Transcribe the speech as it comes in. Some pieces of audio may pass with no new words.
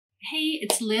Hey,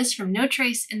 it's Liz from No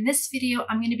Trace. In this video,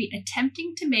 I'm going to be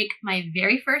attempting to make my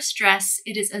very first dress.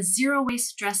 It is a zero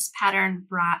waste dress pattern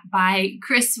by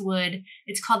Cris Wood.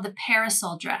 It's called the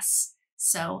Parasol dress.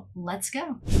 So let's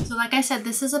go. So like I said,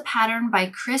 this is a pattern by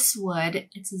Cris Wood.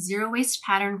 It's a zero waste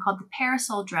pattern called the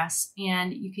Parasol dress,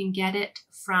 and you can get it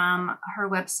from her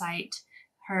website.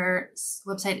 Her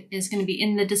website is going to be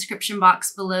in the description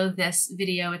box below this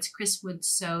video. It's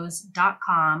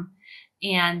chriswoodsews.com.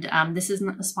 And this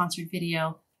isn't a sponsored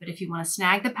video, but if you want to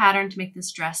snag the pattern to make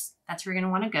this dress, that's where you're going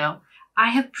to want to go. I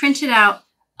have printed out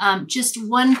just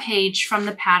one page from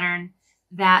the pattern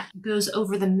that goes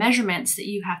over the measurements that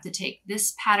you have to take.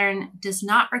 This pattern does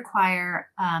not require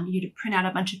you to print out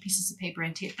a bunch of pieces of paper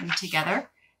and tape them together.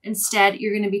 Instead,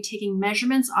 you're going to be taking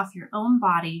measurements off your own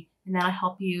body, and that'll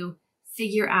help you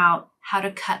figure out how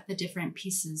to cut the different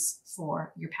pieces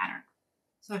for your pattern.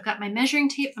 So I've got my measuring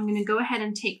tape. I'm going to go ahead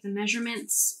and take the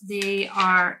measurements. They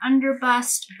are under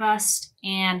bust, bust,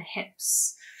 and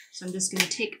hips. So I'm just going to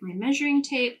take my measuring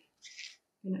tape.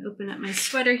 I'm going to open up my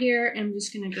sweater here, and I'm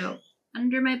just going to go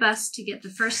under my bust to get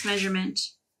the first measurement.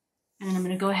 And then I'm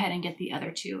going to go ahead and get the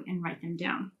other two and write them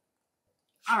down.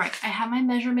 All right, I have my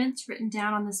measurements written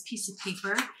down on this piece of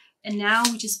paper. And now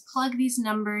we just plug these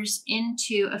numbers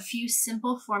into a few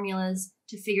simple formulas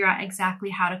to figure out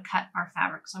exactly how to cut our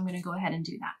fabric. So I'm going to go ahead and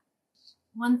do that.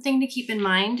 One thing to keep in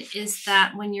mind is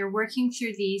that when you're working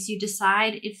through these, you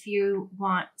decide if you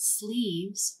want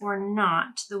sleeves or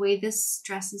not. The way this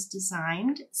dress is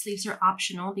designed, sleeves are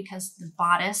optional because the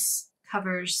bodice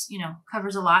covers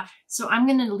a lot. So I'm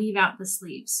going to leave out the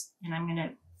sleeves and I'm going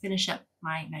to finish up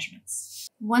my measurements.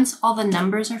 Once all the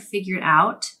numbers are figured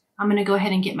out, I'm going to go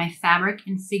ahead and get my fabric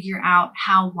and figure out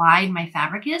how wide my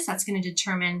fabric is. That's going to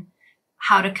determine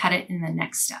how to cut it in the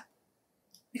next step.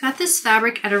 I got this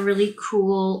fabric at a really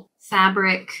cool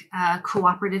fabric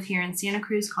cooperative here in Santa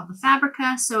Cruz called the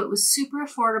Fabrica. So it was super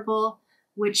affordable,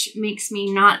 which makes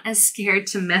me not as scared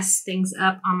to mess things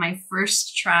up on my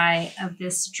first try of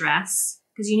this dress,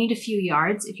 because you need a few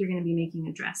yards if you're going to be making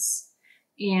a dress.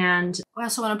 And I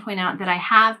also want to point out that I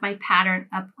have my pattern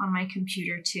up on my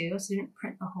computer too. So I didn't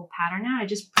print the whole pattern out. I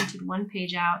just printed one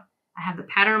page out. I have the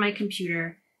pattern on my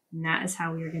computer, and that is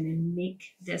how we are going to make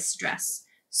this dress.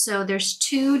 So there's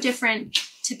two different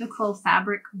typical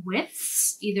fabric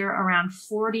widths, either around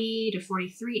 40 to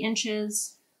 43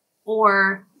 inches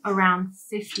or around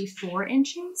 54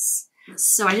 inches.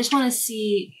 So I just want to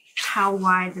see how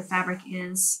wide the fabric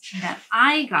is that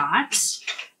I got,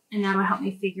 and that'll help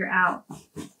me figure out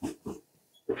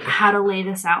how to lay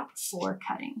this out for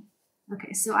cutting.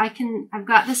 Okay, so I've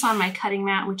got this on my cutting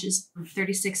mat, which is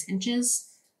 36 inches,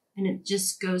 and it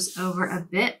just goes over a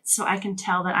bit. So I can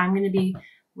tell that I'm going to be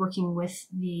working with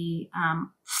the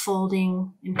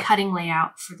folding and cutting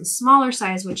layout for the smaller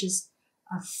size, which is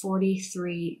a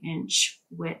 43-inch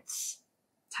width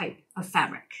type of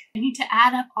fabric. I need to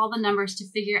add up all the numbers to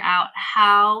figure out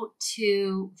how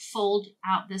to fold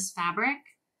out this fabric.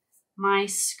 My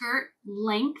skirt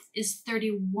length is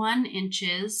 31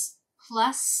 inches,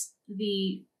 plus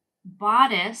the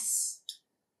bodice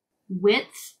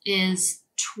width is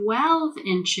 12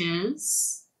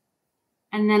 inches.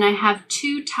 And then I have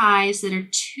two ties that are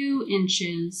 2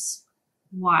 inches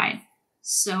wide.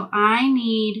 So I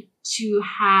need to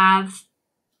have,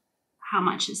 how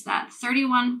much is that?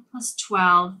 31 plus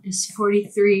 12 is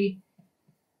 43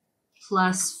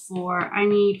 plus 4. I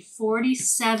need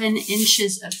 47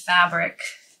 inches of fabric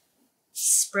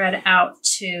spread out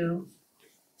to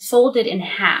folded in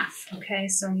half. Okay,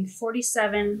 so I need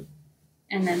 47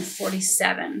 and then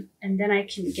 47. And then I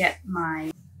can get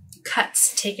my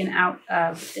cuts taken out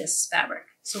of this fabric.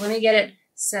 So let me get it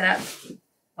set up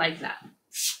like that.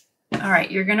 All right,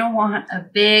 you're gonna want a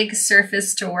big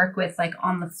surface to work with, like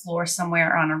on the floor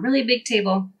somewhere or on a really big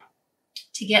table,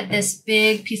 to get this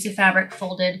big piece of fabric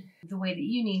folded the way that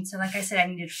you need. So like I said, I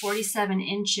needed 47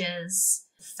 inches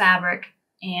fabric,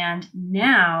 and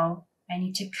now I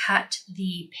need to cut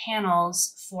the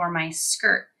panels for my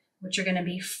skirt, which are gonna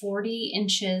be 40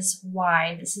 inches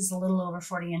wide. This is a little over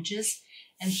 40 inches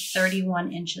and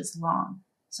 31 inches long.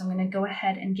 So I'm gonna go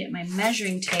ahead and get my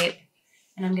measuring tape,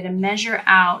 and I'm gonna measure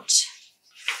out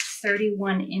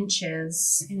 31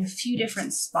 inches in a few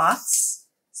different spots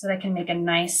so that I can make a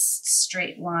nice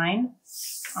straight line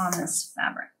on this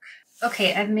fabric.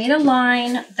 Okay, I've made a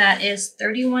line that is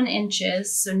 31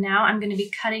 inches. So now I'm gonna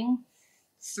be cutting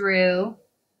through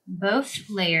both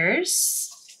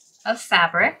layers of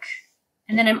fabric.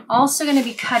 And then I'm also gonna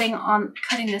be cutting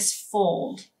this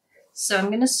fold. So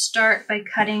I'm gonna start by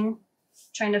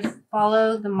trying to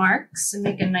follow the marks and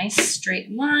make a nice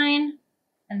straight line.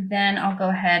 And then I'll go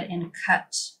ahead and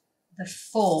cut the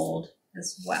fold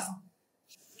as well.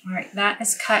 All right, that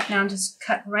is cut. Now just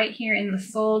cut right here in the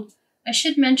fold. I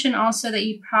should mention also that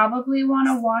you probably want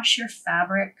to wash your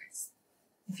fabric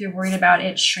if you're worried about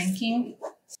it shrinking.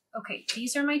 Okay,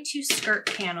 these are my 2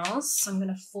 skirt panels. So I'm going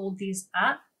to fold these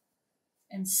up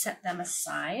and set them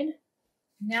aside.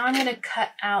 Now I'm going to cut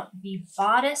out the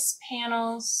bodice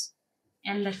panels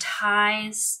and the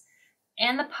ties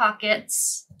and the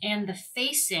pockets and the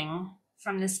facing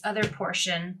from this other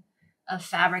portion of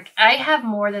fabric. I have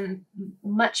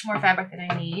much more fabric than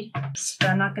I need, but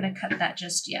I'm not going to cut that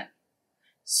just yet.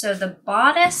 So the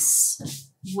bodice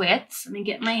width, let me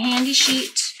get my handy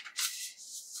sheet,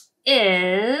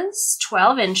 is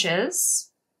 12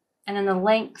 inches, and then the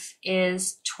length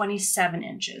is 27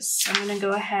 inches. So I'm going to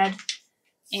go ahead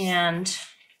and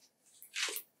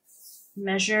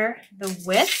measure the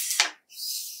width.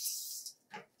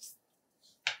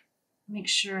 Make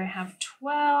sure I have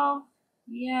 12.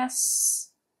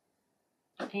 Yes.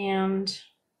 And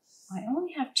I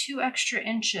only have 2 extra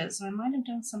inches, so I might have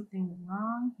done something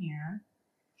wrong here.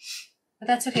 But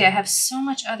that's okay. I have so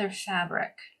much other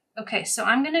fabric. Okay, so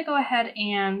I'm going to go ahead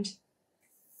and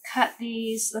cut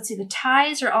these. Let's see, the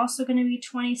ties are also going to be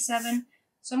 27.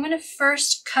 So I'm going to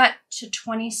first cut to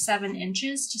 27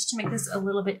 inches just to make this a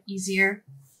little bit easier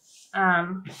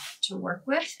to work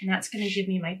with. And that's going to give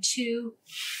me my 2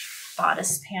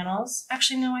 bodice panels.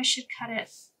 Actually, no, I should cut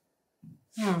it.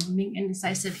 I'm being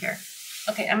indecisive here.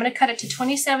 Okay, I'm going to cut it to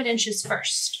 27 inches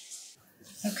first.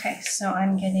 Okay, so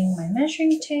I'm getting my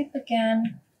measuring tape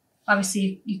again.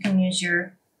 Obviously, you can use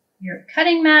your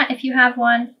cutting mat if you have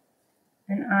one.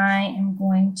 And I am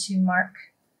going to mark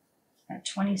at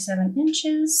 27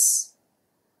 inches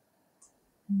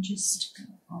and just go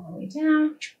all the way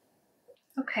down.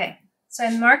 Okay, so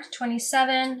I marked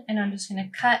 27 and I'm just going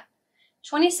to cut.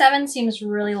 27 seems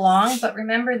really long, but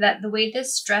remember that the way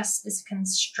this dress is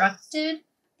constructed,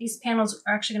 these panels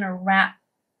are actually going to wrap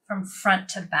from front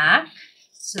to back.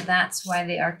 So that's why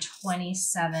they are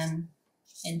 27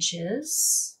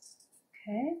 inches.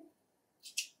 Okay.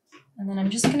 And then I'm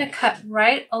just going to cut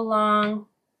right along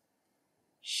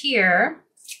here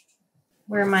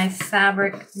where my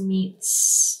fabric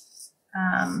meets,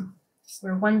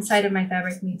 where one side of my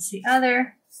fabric meets the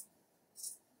other.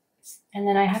 And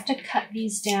then I have to cut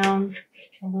these down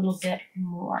a little bit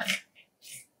more.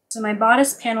 So my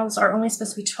bodice panels are only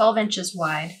supposed to be 12 inches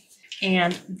wide,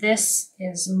 and this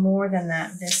is more than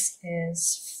that. This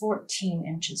is 14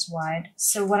 inches wide.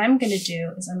 So what I'm going to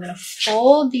do is I'm going to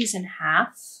fold these in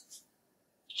half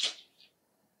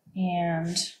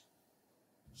and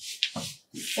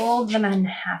fold them in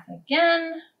half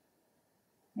again.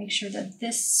 Make sure that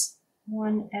this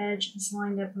one edge is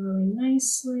lined up really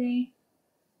nicely.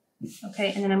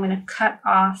 Okay, and then I'm going to cut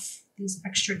off these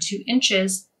extra 2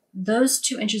 inches. Those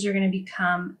 2 inches are going to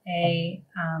become a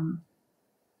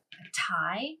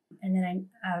tie, and then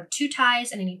I have 2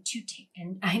 ties, and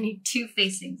I need 2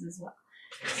 facings as well.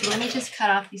 So let me just cut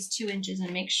off these 2 inches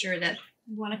and make sure that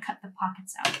we want to cut the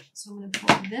pockets out. So I'm going to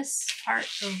pull this part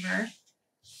over,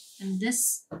 and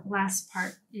this last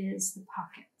part is the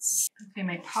pockets. Okay,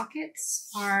 my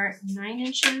pockets are 9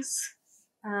 inches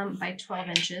by 12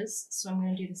 inches. So I'm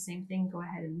going to do the same thing. Go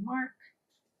ahead and mark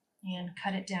and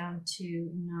cut it down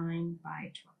to 9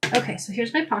 by 12. Okay, so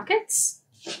here's my pockets.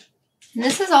 And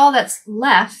this is all that's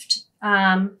left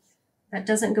that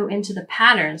doesn't go into the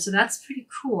pattern. So that's pretty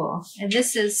cool. And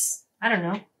this is, I don't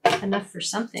know, enough for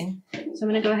something. So I'm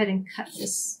going to go ahead and cut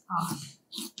this off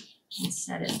and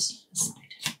set it aside.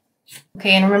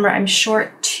 Okay, and remember I'm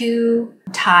short 2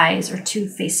 ties or 2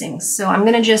 facings. So I'm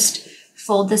going to just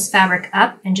fold this fabric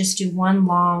up and just do one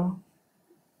long,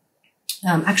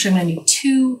 actually I'm going to do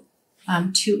 2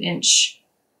 2-inch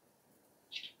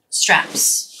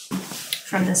straps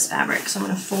from this fabric. So I'm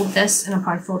going to fold this, and I'll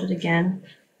probably fold it again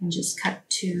and just cut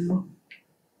 2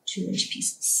 2-inch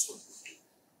pieces.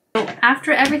 So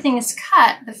after everything is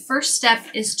cut, the first step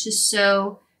is to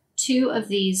sew 2 of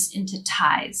these into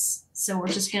ties. So we're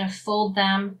just going to fold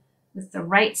them with the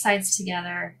right sides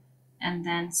together and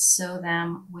then sew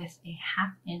them with a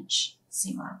 1/2 inch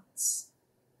seam allowance.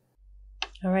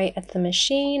 All right, at the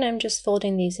machine, I'm just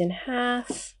folding these in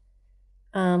half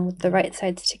with the right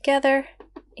sides together,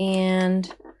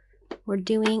 and we're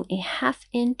doing a 1/2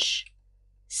 inch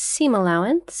seam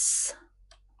allowance.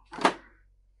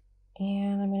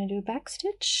 And I'm going to do a back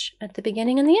stitch at the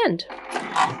beginning and the end.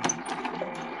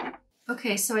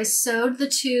 Okay, so I sewed the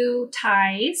 2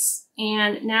 ties,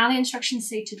 and now the instructions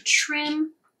say to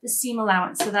trim the seam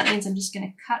allowance. So that means I'm just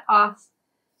going to cut off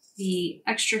the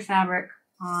extra fabric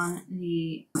on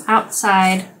the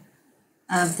outside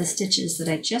of the stitches that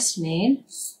I just made.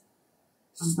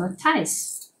 on both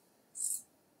ties.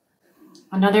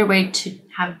 Another way to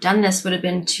have done this would have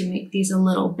been to make these a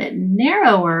little bit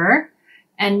narrower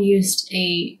and used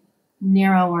a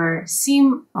narrower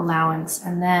seam allowance,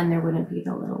 and then there wouldn't be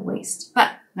the little waist.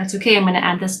 But that's okay. I'm going to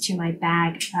add this to my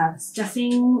bag of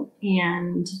stuffing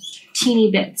and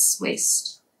teeny bits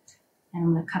waist. And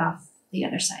I'm going to cut off the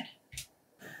other side.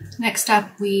 Next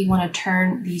up, we want to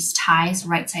turn these ties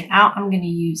right side out. I'm going to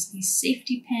use a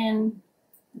safety pin,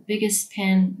 the biggest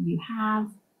pin you have,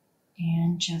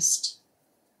 and just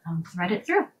thread it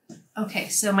through. Okay,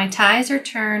 so my ties are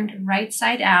turned right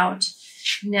side out.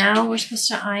 Now we're supposed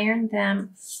to iron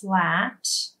them flat,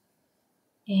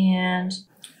 and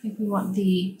I think we want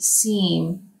the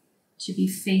seam to be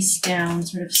face down,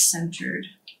 sort of centered.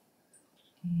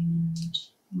 And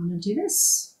I'm going to do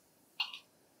this.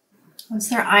 Once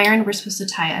they're ironed, we're supposed to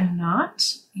tie a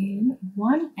knot in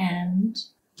one end.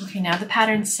 Okay, now the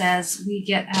pattern says we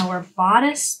get our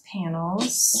bodice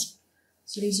panels.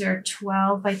 So these are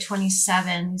 12 by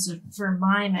 27. These are for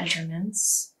my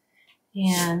measurements.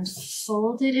 And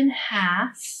folded in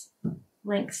half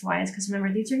lengthwise, because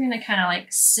remember, these are going to kind of like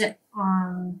sit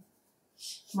on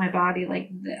my body like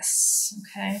this,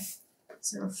 okay?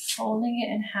 So we're folding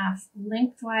it in half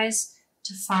lengthwise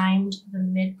to find the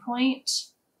midpoint,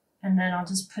 and then I'll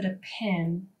just put a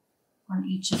pin on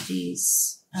each of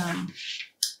these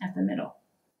at the middle.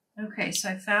 Okay, so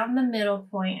I found the middle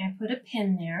point. I put a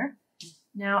pin there.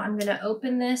 Now I'm going to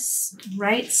open this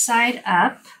right side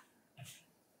up,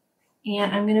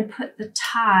 and I'm going to put the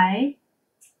tie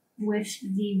with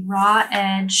the raw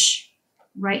edge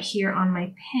right here on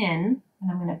my pin,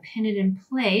 and I'm going to pin it in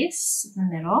place in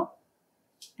the middle.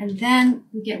 And then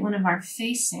we get one of our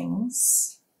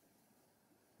facings,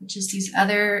 which is these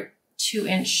other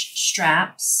 2-inch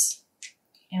straps,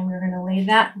 and we're going to lay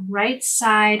that right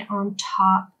side on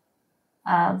top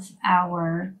of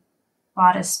our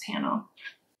bodice panel.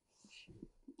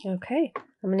 Okay,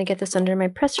 I'm going to get this under my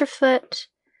presser foot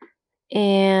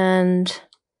and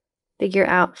figure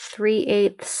out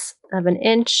 3/8 of an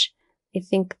inch. I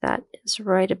think that is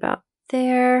right about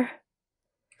there.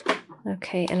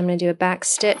 Okay, and I'm going to do a back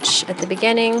stitch at the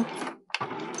beginning,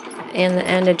 and the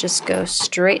end, I just go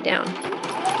straight down.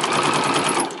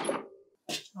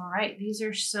 All right, these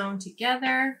are sewn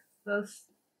together, both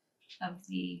of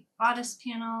the bodice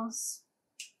panels.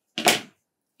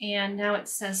 And now it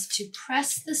says to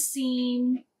press the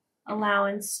seam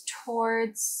allowance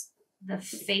towards the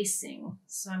facing.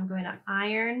 So I'm going to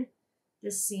iron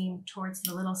the seam towards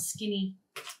the little skinny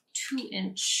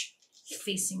 2-inch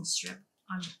facing strip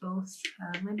on both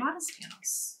of my bodice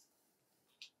panels.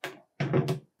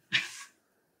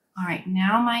 All right,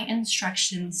 now my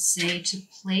instructions say to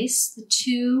place the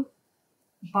 2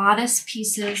 bodice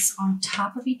pieces on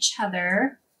top of each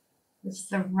other with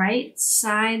the right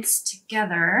sides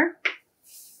together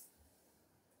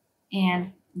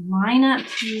and line up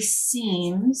these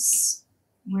seams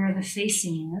where the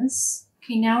facing is.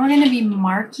 Okay, now we're going to be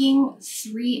marking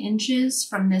 3 inches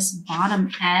from this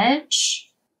bottom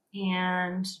edge,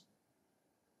 and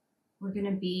we're going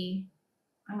to be,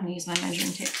 I'm going to use my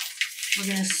measuring tape. We're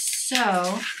going to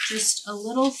sew just a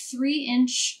little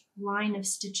 3-inch line of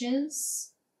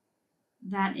stitches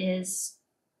that is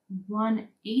 1/8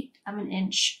 of an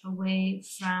inch away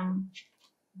from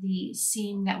the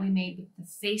seam that we made with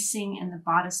the facing and the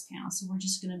bodice panel. So we're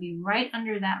just going to be right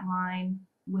under that line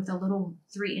with a little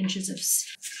 3 inches of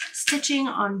stitching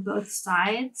on both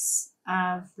sides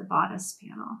of the bodice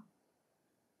panel.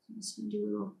 I'm just going to do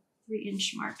a little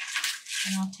 3-inch mark,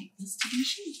 and I'll take this to the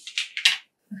machine.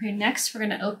 Okay, next we're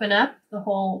going to open up the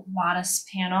whole bodice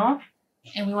panel,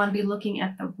 and we want to be looking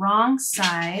at the wrong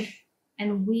side,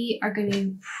 and we are going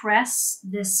to press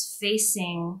this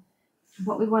facing.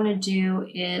 What we want to do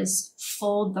is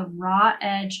fold the raw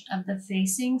edge of the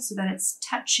facing so that it's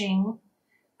touching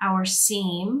our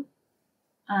seam,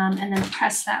 and then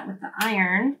press that with the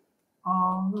iron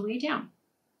all the way down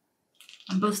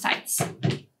on both sides.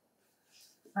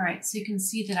 All right, so you can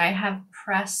see that I have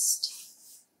pressed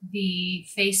the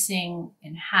facing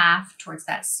in half towards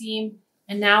that seam,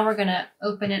 and now we're going to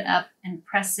open it up and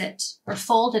press it, or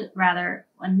fold it rather,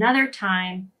 another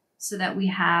time so that we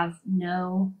have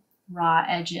no raw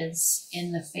edges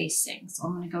in the facing. So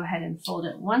I'm going to go ahead and fold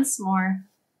it once more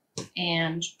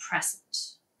and press it.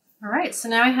 All right, so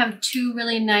now I have 2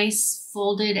 really nice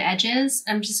folded edges.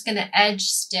 I'm just going to edge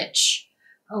stitch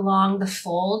along the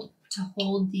fold to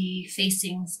hold the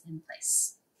facings in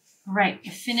place. All right, I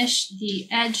finished the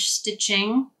edge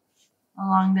stitching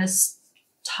along this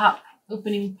top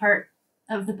opening part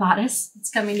of the bodice.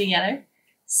 It's coming together.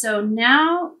 So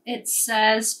now it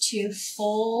says to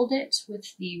fold it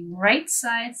with the right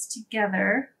sides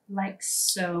together, like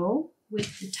so,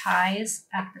 with the ties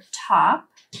at the top.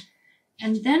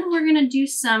 And then we're gonna do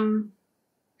some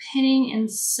pinning and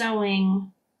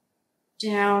sewing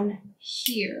down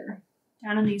here,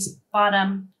 down in these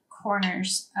bottom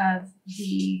corners of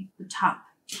the top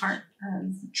part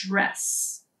of the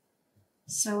dress.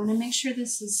 So I want to make sure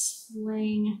this is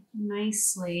laying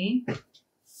nicely.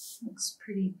 Looks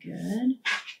pretty good.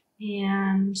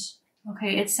 And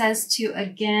okay, it says to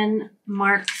again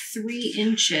mark 3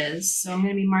 inches. So I'm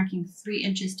going to be marking 3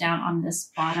 inches down on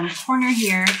this bottom corner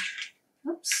here.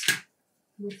 Oops.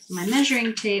 With my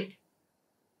measuring tape,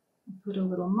 I'll put a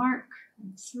little mark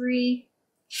at 3.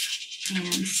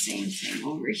 And same thing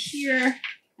over here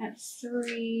at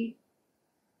 3.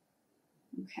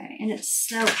 Okay, and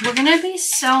so we're going to be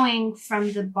sewing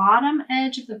from the bottom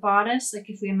edge of the bodice, like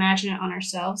if we imagine it on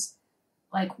ourselves,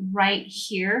 like right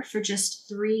here for just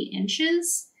 3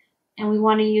 inches. And we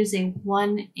want to use a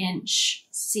 1-inch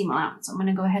seam allowance. So I'm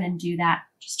going to go ahead and do that.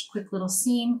 Just a quick little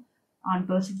seam on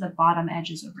both of the bottom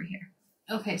edges over here.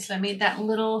 Okay, so I made that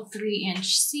little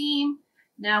 3-inch seam.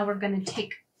 Now we're going to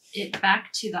take it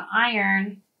back to the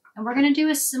iron, and we're going to do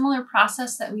a similar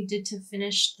process that we did to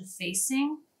finish the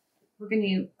facing. We're going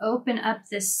to open up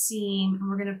this seam and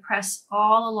we're going to press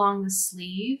all along the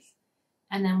sleeve,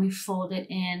 and then we fold it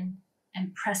in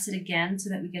and press it again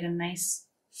so that we get a nice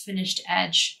finished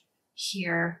edge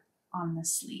here on the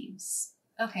sleeves.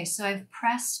 Okay, so I've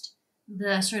pressed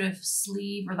the sort of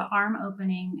sleeve or the arm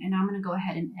opening, and I'm going to go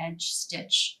ahead and edge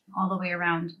stitch all the way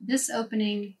around this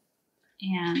opening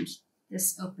and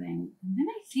this opening. And then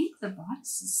I think the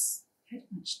bodice is pretty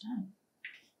much done.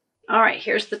 All right,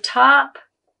 here's the top.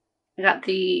 I got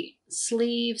the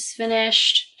sleeves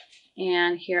finished,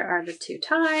 and here are the 2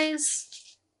 ties.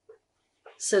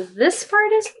 So this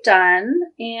part is done,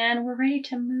 and we're ready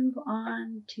to move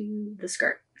on to the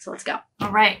skirt. So let's go.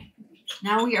 All right,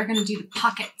 now we are going to do the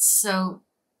pockets. So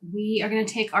we are going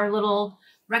to take our little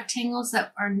rectangles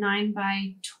that are 9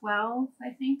 by 12,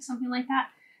 I think, something like that.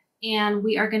 And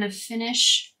we are going to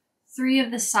finish 3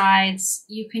 of the sides.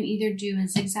 You can either do a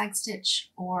zigzag stitch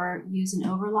or use an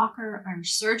overlocker or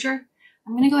serger.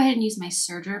 I'm going to go ahead and use my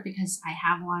serger because I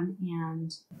have one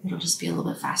and it'll just be a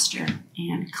little bit faster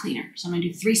and cleaner. So I'm going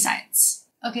to do 3 sides.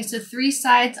 Okay, so 3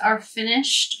 sides are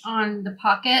finished on the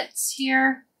pockets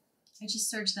here. I just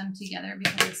serged them together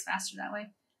because it's faster that way.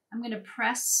 I'm going to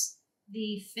press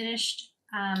the finished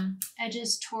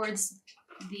edges towards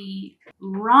the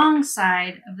wrong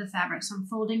side of the fabric. So I'm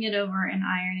folding it over and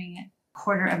ironing it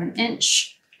 1/4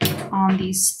 inch on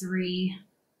these 3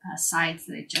 sides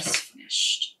that I just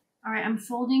finished. All right, I'm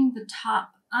folding the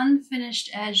top unfinished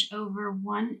edge over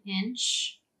 1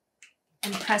 inch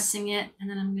and pressing it, and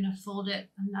then I'm going to fold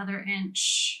it another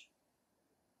inch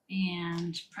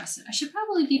and press it. I should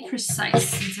probably be precise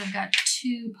since I've got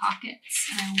 2 pockets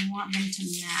and I want them to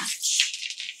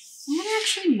match. I'm going to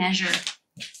actually measure.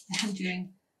 I'm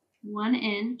doing 1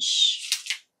 inch,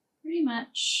 pretty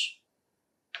much,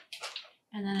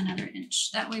 and then another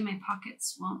inch. That way my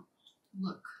pockets won't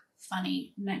look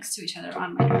funny next to each other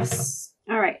on my dress.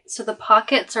 All right, so the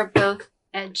pockets are both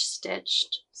edge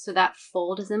stitched, so that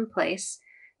fold is in place.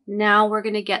 Now we're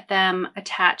going to get them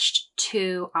attached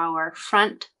to our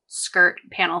front skirt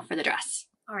panel for the dress.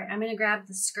 All right, I'm going to grab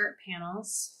the skirt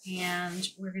panels and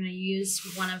we're going to use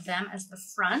one of them as the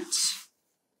front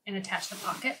and attach the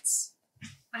pockets.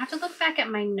 I have to look back at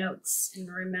my notes and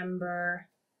remember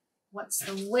what's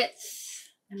the width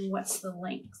and what's the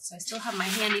length. So I still have my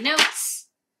handy notes.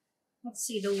 Let's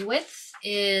see, the width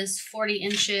is 40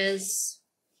 inches.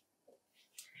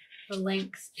 The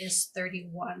length is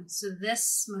 31. So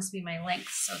this must be my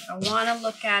length. So I want to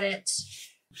look at it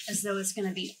as though it's going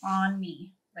to be on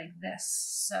me like this.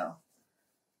 So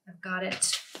I've got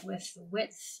it with the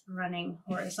width running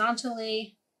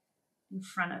horizontally in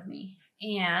front of me.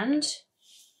 And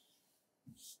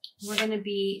we're going to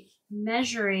be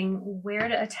measuring where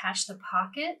to attach the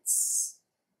pockets.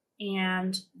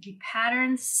 And the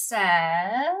pattern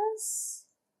says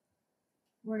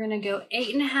we're going to go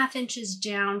 8.5 inches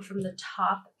down from the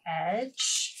top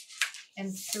edge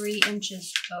and 3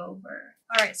 inches over.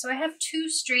 All right, so I have 2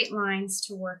 straight lines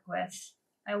to work with.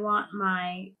 I want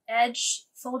my edge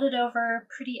folded over,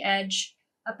 pretty edge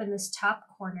up in this top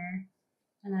corner.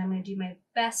 And then I'm going to do my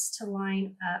best to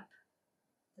line up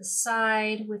the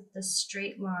side with the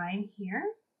straight line here.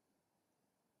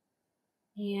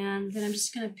 And then I'm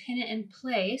just going to pin it in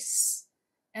place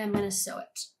and I'm going to sew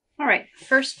it. All right,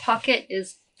 first pocket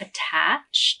is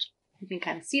attached. You can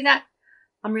kind of see that.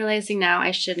 I'm realizing now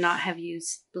I should not have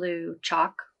used blue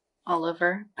chalk all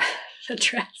over the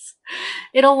dress.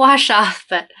 It'll wash off,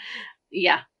 but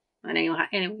yeah.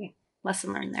 Anyway,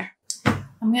 lesson learned there.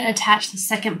 I'm going to attach the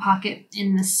second pocket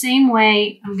in the same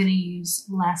way. I'm going to use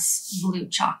less blue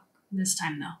chalk this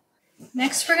time though.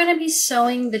 Next, we're going to be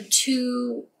sewing the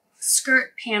two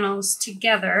skirt panels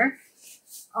together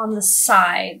on the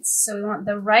sides. So we want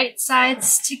the right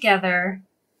sides together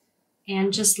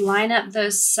and just line up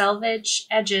those selvage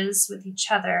edges with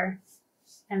each other.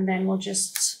 And then we'll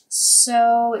just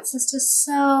sew. It says to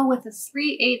sew with a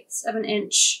 3/8 of an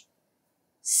inch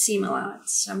seam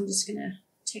allowance. So I'm just going to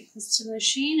take this to the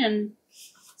machine and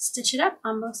stitch it up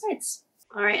on both sides.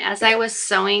 All right, as I was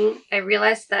sewing, I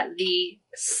realized that the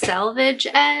selvage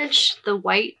edge, the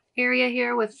white area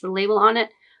here with the label on it,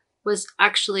 was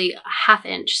actually a 1/2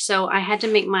 inch. So I had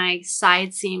to make my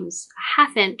side seams a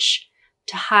 1/2 inch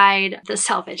to hide the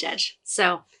selvage edge.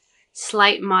 So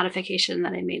slight modification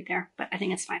that I made there, but I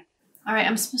think it's fine. All right,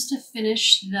 I'm supposed to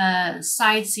finish the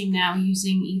side seam now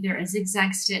using either a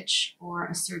zigzag stitch or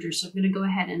a serger. So I'm going to go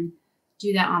ahead and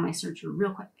do that on my serger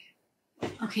real quick.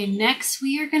 Okay, next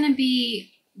we are going to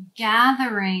be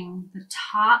gathering the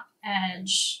top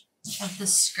edge of the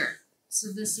skirt. So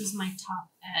this is my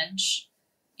top edge.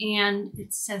 And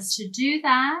it says to do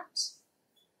that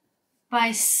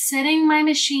by setting my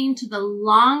machine to the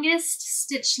longest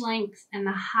stitch length and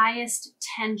the highest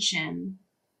tension.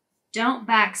 Don't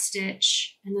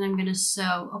backstitch, and then I'm going to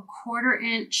sew a 1/4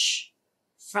 inch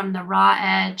from the raw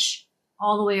edge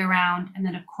all the way around, and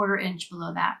then a 1/4 inch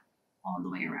below that all the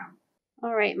way around.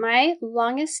 All right, my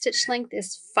longest stitch length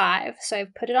is 5, so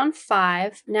I've put it on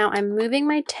 5. Now I'm moving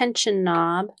my tension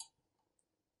knob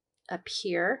up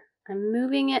here. I'm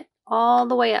moving it all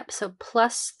the way up, so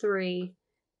 +3,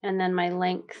 and then my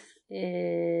length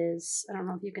is, I don't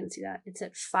know if you can see that, it's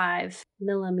at 5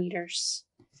 millimeters.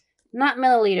 Not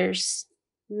milliliters,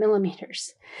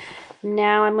 millimeters.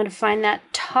 Now I'm going to find that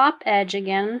top edge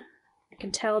again. I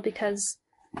can tell because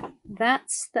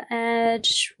that's the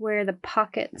edge where the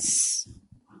pockets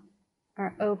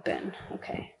are open.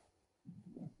 Okay.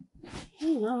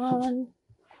 Hang on.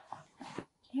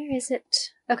 Where is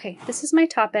it? Okay, this is my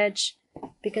top edge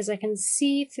because I can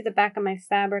see through the back of my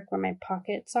fabric where my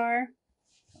pockets are.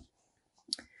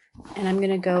 And I'm going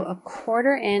to go a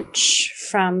 1/4 inch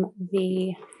from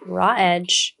the raw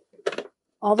edge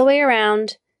all the way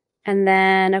around, and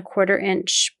then a 1/4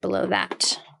 inch below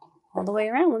that all the way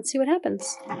around. Let's see what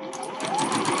happens.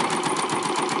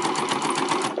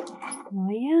 Oh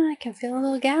yeah, I can feel a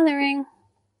little gathering.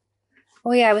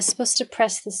 Oh yeah, I was supposed to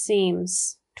press the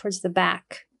seams towards the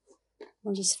back.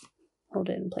 I'll just hold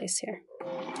it in place here.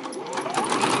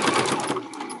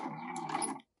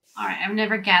 All right, I've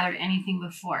never gathered anything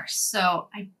before, so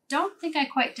I don't think I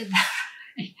quite did that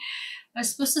right. I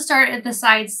was supposed to start at the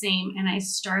side seam, and I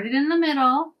started in the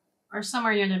middle, or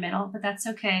somewhere near the middle, but that's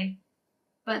okay.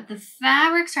 But the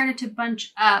fabric started to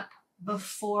bunch up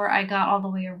before I got all the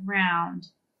way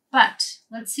around. But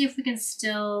let's see if we can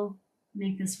still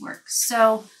make this work.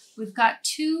 So we've got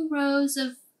 2 rows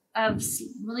of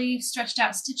really stretched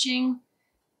out stitching,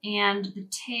 and the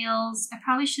tails, I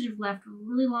probably should have left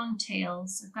really long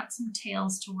tails. I've got some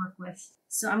tails to work with.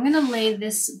 So I'm going to lay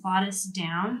this bodice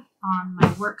down on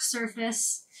my work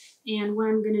surface, and what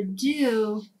I'm going to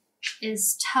do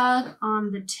is tug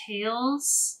on the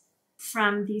tails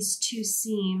from these 2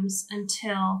 seams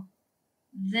until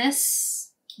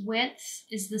this width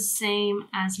is the same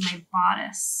as my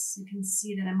bodice. You can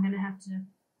see that I'm going to have to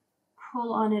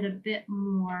pull on it a bit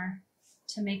more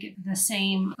to make it the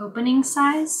same opening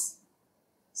size.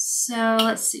 So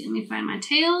let's see, let me find my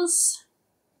tails.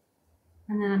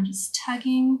 And then I'm just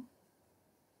tugging.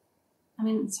 I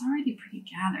mean, it's already pretty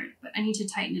gathered, but I need to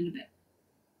tighten it a bit.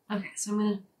 Okay, so I'm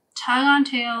going to tug on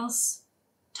tails,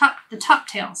 the top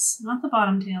tails, not the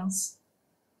bottom tails.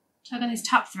 Tug on these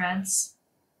top threads.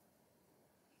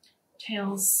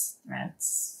 Tails,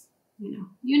 threads,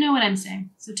 you know what I'm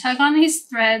saying. So tug on these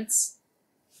threads,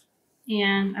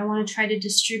 and I want to try to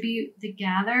distribute the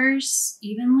gathers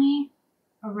evenly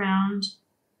around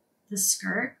the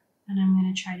skirt, and I'm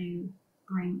going to try to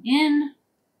bring in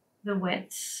the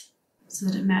width so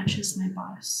that it matches my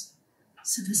bodice.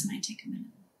 So this might take a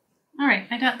minute. All right,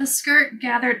 I got the skirt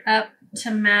gathered up to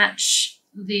match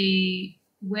the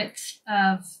width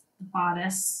of the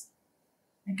bodice.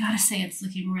 I gotta say it's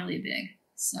looking really big,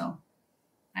 so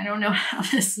I don't know how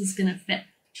this is gonna fit,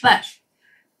 but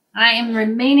I am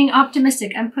remaining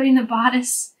optimistic. I'm putting the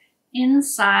bodice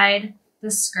inside the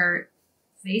skirt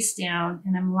face down,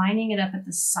 and I'm lining it up at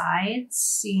the side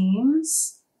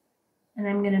seams, and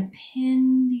I'm gonna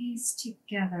pin these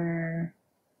together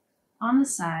on the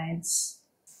sides.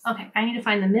 Okay, I need to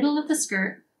find the middle of the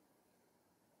skirt,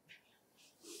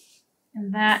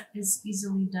 And that is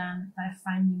easily done by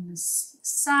finding the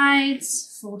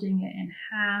sides, folding it in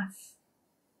half,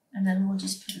 and then we'll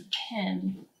just put a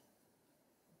pin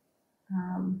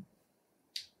at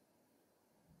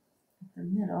the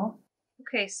middle.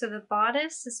 Okay, so the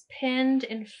bodice is pinned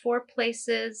in 4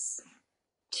 places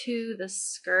to the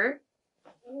skirt.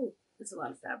 Oh, there's a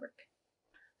lot of fabric.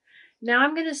 Now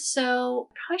I'm going to sew,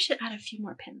 probably should add a few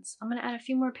more pins. I'm going to add a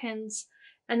few more pins,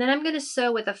 and then I'm going to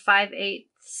sew with a 5/8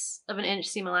 of an inch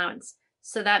seam allowance.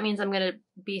 So that means I'm going to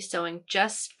be sewing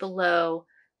just below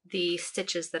the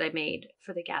stitches that I made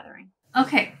for the gathering.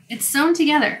 Okay, it's sewn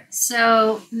together.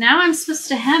 So now I'm supposed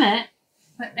to hem it,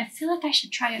 but I feel like I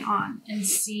should try it on and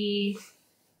see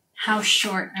how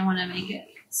short I want to make it.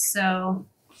 So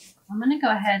I'm going to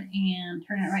go ahead and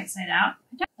turn it right side out.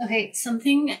 Okay,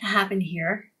 something happened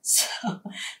here. So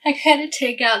I had to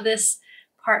take out this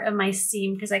part of my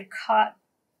seam because I caught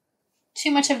too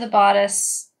much of the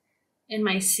bodice in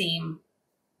my seam.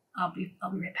 I'll be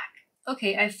right back.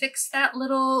 Okay, I fixed that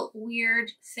little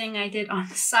weird thing I did on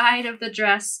the side of the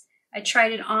dress. I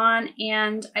tried it on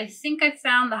and I think I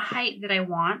found the height that I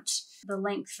want, the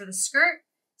length for the skirt.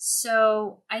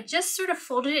 So I just sort of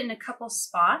folded it in a couple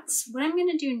spots. What I'm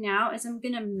going to do now is I'm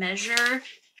going to measure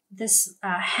this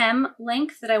hem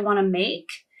length that I want to make.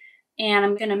 And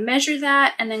I'm going to measure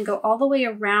that and then go all the way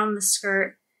around the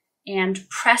skirt and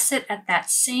press it at that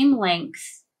same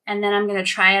length. And then I'm going to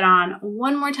try it on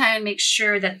one more time and make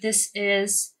sure that this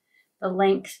is the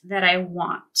length that I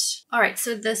want. All right,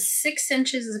 so the 6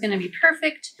 inches is going to be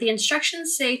perfect. The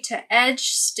instructions say to edge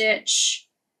stitch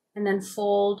and then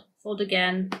fold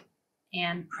again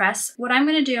and press. What I'm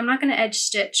going to do, I'm not going to edge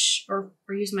stitch or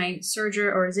use my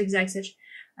serger or a zigzag stitch.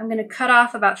 I'm going to cut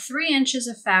off about 3 inches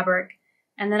of fabric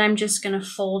and then I'm just going to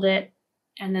fold it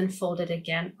and then fold it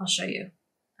again. I'll show you.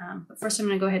 But first I'm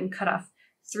going to go ahead and cut off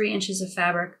 3 inches of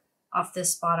fabric off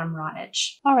this bottom raw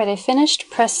edge. All right, I finished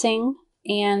pressing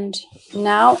and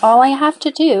now all I have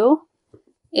to do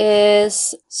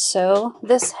is sew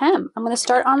this hem. I'm going to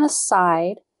start on the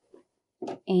side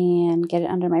and get it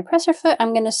under my presser foot.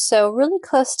 I'm going to sew really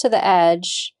close to the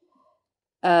edge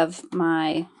of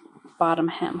my bottom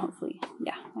hem, hopefully.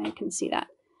 Yeah, I can see that.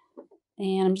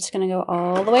 And I'm just going to go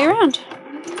all the way around.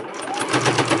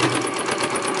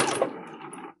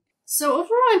 So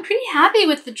overall, I'm pretty happy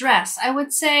with the dress. I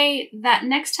would say that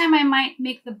next time I might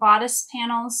make the bodice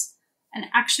panels and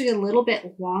actually a little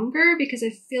bit longer because I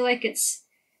feel like it's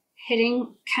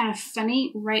hitting kind of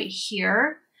funny right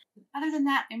here. Other than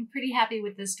that, I'm pretty happy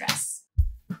with this dress.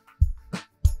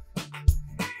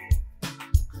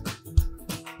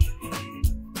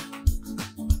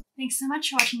 Thanks so much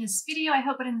for watching this video. I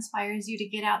hope it inspires you to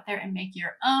get out there and make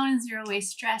your own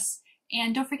zero-waste dress.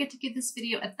 And don't forget to give this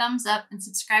video a thumbs up and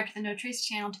subscribe to the No Trace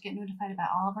channel to get notified about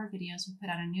all of our videos. We put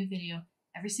out a new video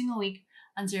every single week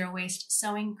on zero-waste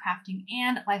sewing, crafting,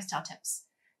 and lifestyle tips.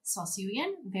 So I'll see you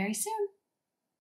again very soon.